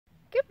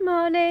Good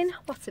morning.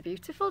 What a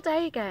beautiful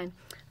day again.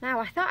 Now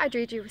I thought I'd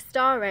read you a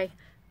story.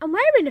 I'm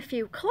wearing a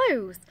few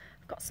clues.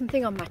 I've got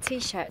something on my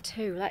t-shirt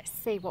too. Let's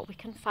see what we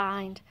can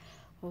find.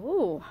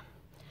 Oh,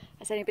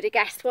 has anybody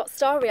guessed what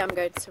story I'm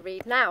going to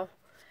read now?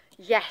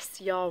 Yes,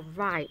 you're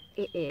right.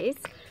 It is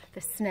The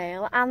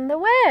Snail and the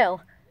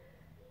Whale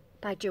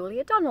by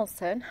Julia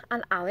Donaldson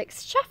and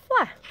Alex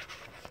Scheffler.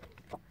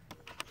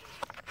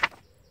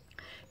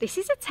 This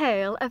is a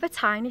tale of a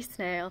tiny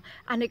snail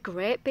and a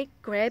great big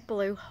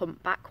grey-blue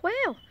humpback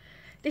whale.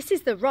 This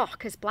is the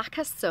rock as black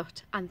as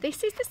soot, and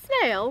this is the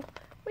snail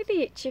with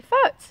the itchy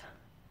foot.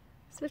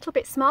 It's a little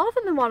bit smaller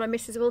than the one on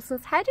Mrs.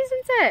 Wilson's head,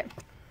 isn't it?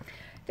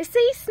 The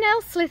sea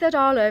snail slithered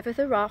all over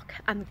the rock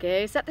and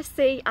gazed at the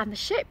sea and the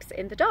ships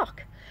in the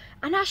dock.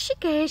 And as she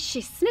gazed,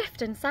 she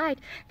sniffed and sighed.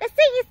 "The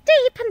sea is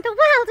deep and the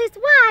world is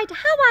wide.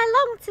 How I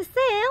long to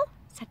sail,"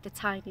 said the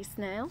tiny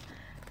snail.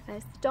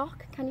 There's the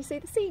dock. Can you see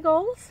the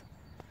seagulls?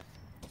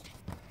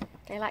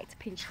 They like to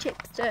pinch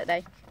chips, don't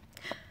they?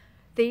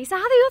 These are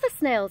the other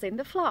snails in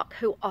the flock,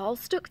 who all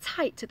stuck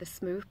tight to the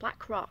smooth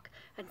black rock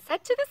and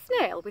said to the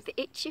snail with the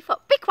itchy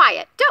foot, "Be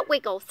quiet, don't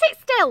wiggle, sit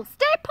still,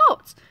 stay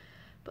put."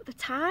 But the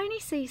tiny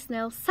sea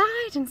snail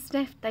sighed and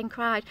sniffed, then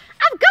cried,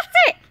 "I've got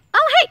it,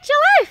 I'll hitch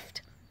a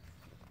lift."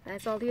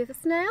 There's all the other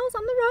snails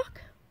on the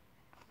rock.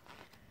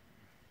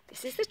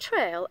 This is the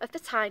trail of the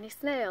tiny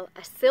snail,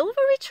 a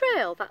silvery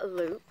trail that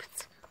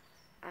looped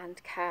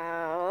and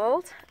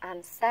curled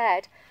and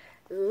said,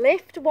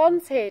 "Lift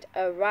wanted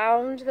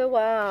around the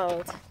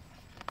world."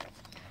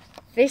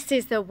 This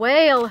is the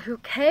whale who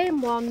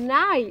came one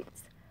night.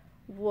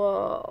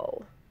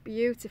 Whoa,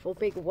 beautiful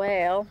big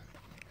whale.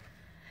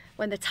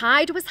 When the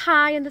tide was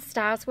high and the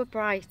stars were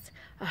bright,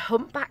 a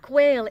humpback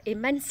whale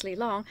immensely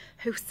long,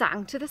 who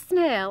sang to the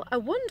snail a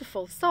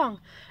wonderful song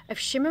of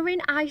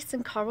shimmering ice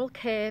and coral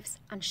caves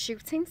and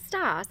shooting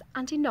stars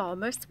and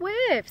enormous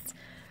waves.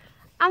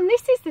 And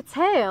this is the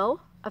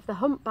tale of the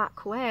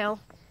humpback whale.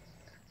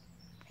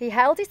 He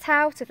held it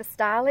out of the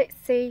starlit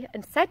sea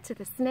and said to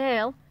the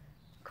snail,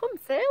 "Come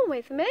sail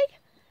with me."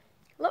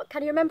 Look,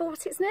 can you remember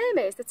what its name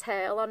is, the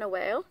tail on a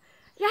whale?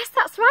 Yes,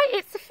 that's right,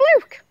 it's the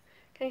fluke.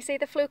 Can you see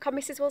the fluke on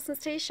Mrs. Wilson's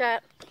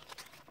t-shirt?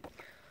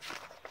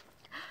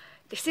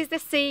 This is the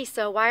sea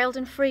so wild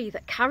and free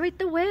that carried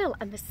the whale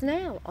and the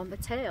snail on the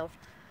tail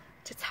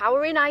to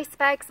towering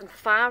icebergs and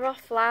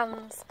far-off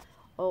lands.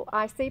 Oh,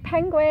 I see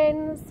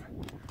penguins.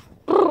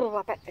 Oh,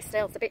 I bet the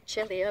snail's a bit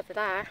chilly over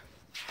there.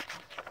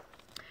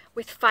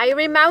 With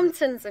fiery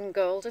mountains and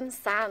golden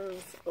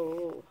sands.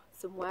 Oh,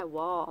 somewhere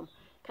warm.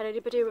 Can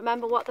anybody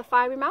remember what the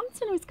fiery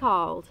mountain was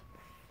called?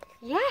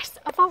 Yes,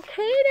 a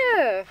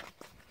volcano.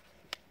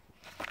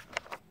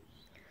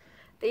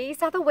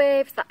 These are the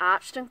waves that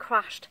arched and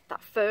crashed,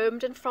 that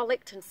foamed and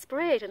frolicked and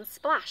sprayed and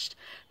splashed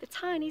the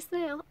tiny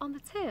snail on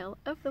the tail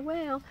of the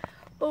whale.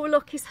 Oh,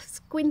 look, he's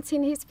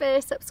squinting his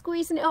face up,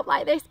 squeezing it up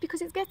like this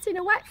because it's getting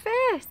a wet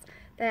face.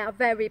 They are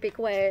very big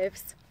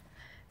waves.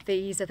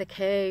 These are the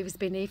caves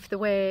beneath the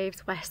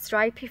waves, where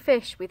stripy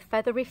fish with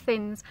feathery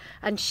fins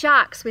and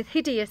sharks with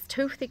hideous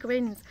toothy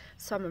grins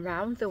swam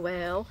around the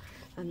whale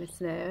and the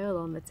snail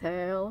on the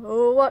tail.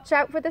 Oh, watch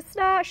out for the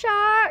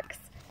sharks!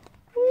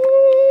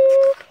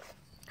 Ooh.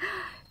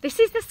 This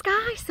is the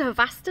sky so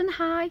vast and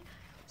high,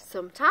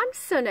 sometimes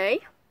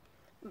sunny,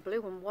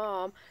 blue and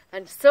warm,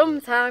 and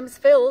sometimes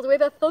filled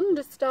with a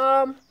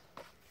thunderstorm.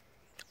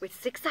 With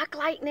zigzag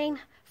lightning,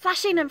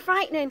 flashing and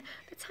frightening,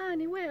 the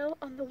tiny whale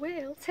on the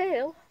whale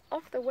tail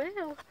of the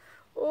whale.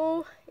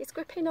 Oh, he's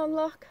gripping on,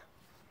 look.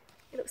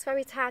 He looks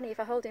very tiny if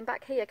I hold him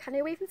back here. Can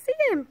you even see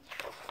him?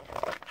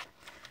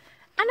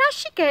 And as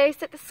she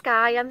gazed at the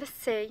sky and the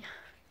sea,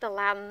 the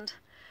land,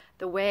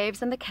 the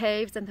waves and the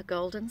caves and the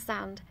golden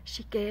sand,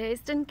 she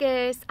gazed and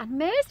gazed,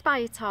 amazed by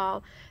it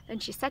all. Then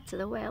she said to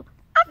the whale,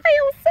 "I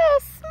feel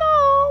so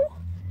small."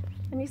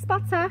 Can you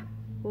spot her?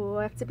 Oh,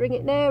 I have to bring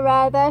it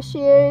nearer. There she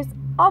is,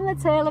 on the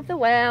tail of the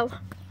whale.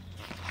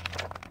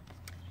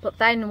 But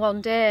then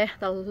one day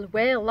the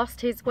whale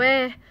lost his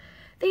way.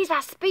 These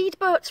are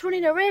speedboats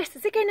running a race,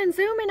 zigging and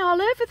zooming all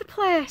over the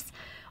place,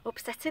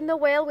 upsetting the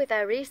whale with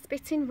their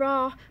e-spitting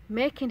roar,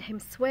 making him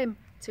swim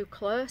too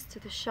close to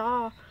the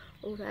shore.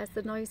 Oh, there's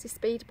the noisy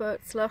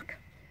speedboats, look.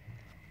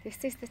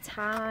 This is the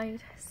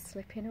tide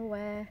slipping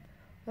away.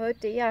 Oh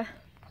dear.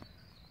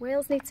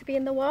 Whales need to be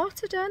in the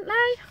water, don't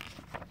they?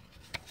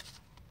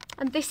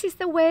 And this is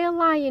the whale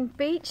lying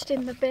beached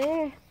in the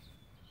bay.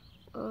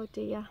 Oh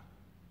dear.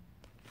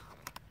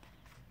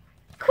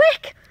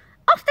 "Quick!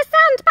 Off the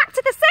sand, back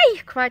to the sea!"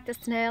 cried the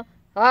snail.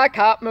 "I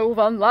can't move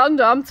on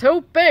land, I'm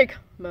too big,"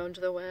 moaned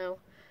the whale.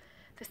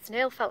 The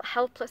snail felt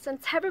helpless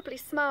and terribly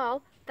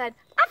small. Then,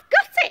 "I've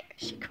got it!"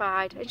 she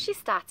cried, and she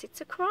started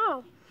to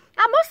crawl.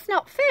 "I must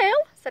not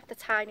fail," said the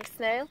tiny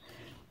snail.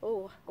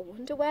 Oh, I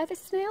wonder where the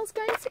snail's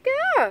going to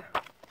go.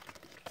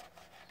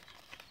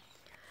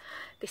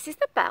 This is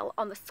the bell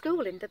on the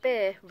school in the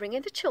bay,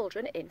 ringing the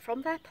children in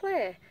from their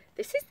play.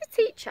 This is the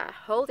teacher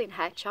holding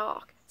her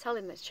chalk,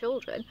 telling the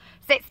children,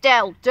 "Sit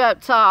still,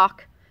 don't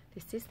talk."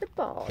 This is the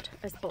board,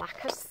 as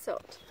black as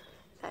soot.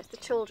 There's the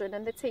children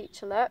and the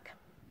teacher, look.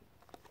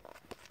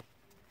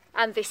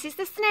 And this is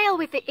the snail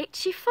with the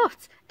itchy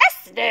foot.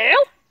 A snail?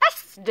 A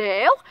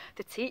snail?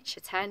 The teacher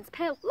turns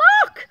pale.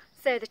 Look,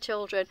 say the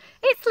children,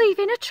 it's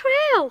leaving a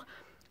trail.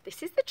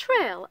 This is the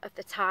trail of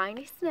the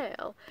tiny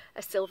snail,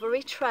 a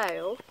silvery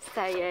trail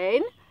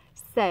saying,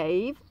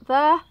 save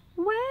the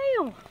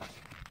whale.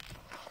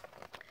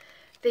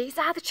 These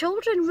are the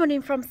children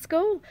running from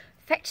school,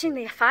 fetching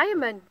the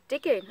fireman,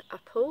 digging a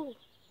pool.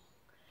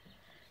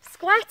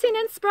 Squirting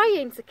and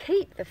spraying to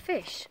keep the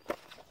fish.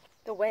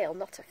 The whale,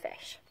 not a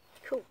fish.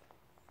 Cool.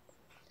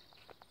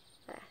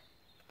 There.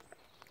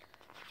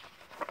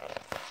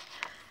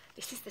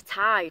 This is the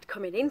tide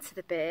coming into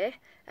the bay,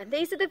 and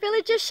these are the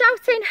villagers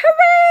shouting,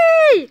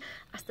 hooray!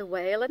 As the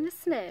whale and the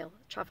snail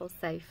travel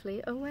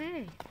safely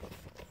away.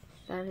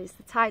 There is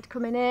the tide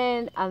coming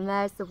in, and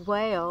there's the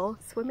whale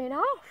swimming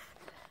off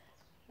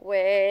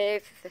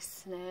with the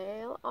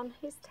snail on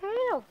his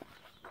tail.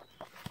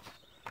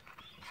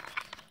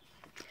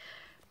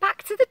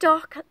 Back to the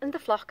dock and the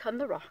flock on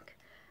the rock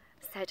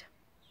said,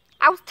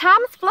 how's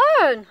time's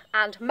flown,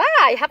 and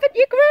my, haven't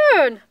you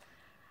grown?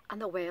 And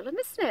the whale and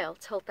the snail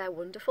told their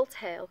wonderful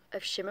tale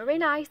of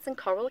shimmering ice and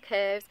coral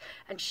caves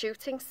and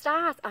shooting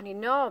stars on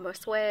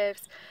enormous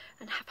waves,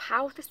 and of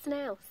how the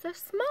snail, so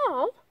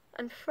small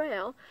and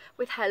frail,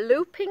 with her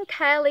looping,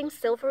 curling,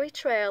 silvery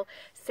trail,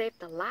 saved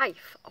the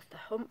life of the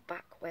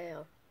humpback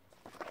whale.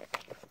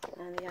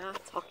 There they are,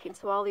 talking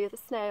to all the other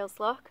snails.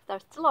 Look, they're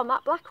still on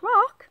that black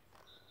rock.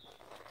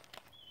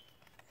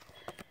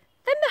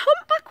 Then the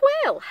humpback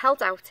whale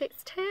held out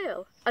its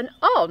tail, and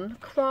on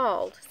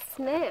crawled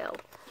snail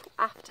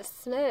after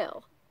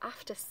snail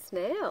after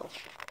snail.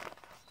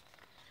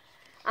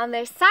 And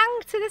they sang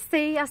to the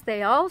sea as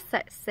they all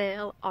set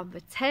sail on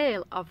the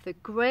tail of the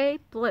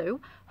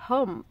grey-blue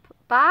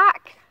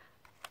humpback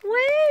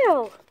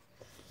whale.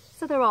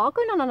 So they're all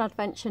going on an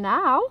adventure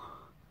now.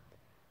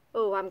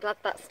 Oh, I'm glad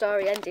that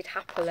story ended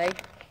happily.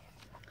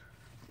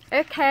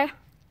 Okay,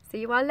 see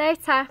you all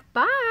later.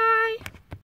 Bye.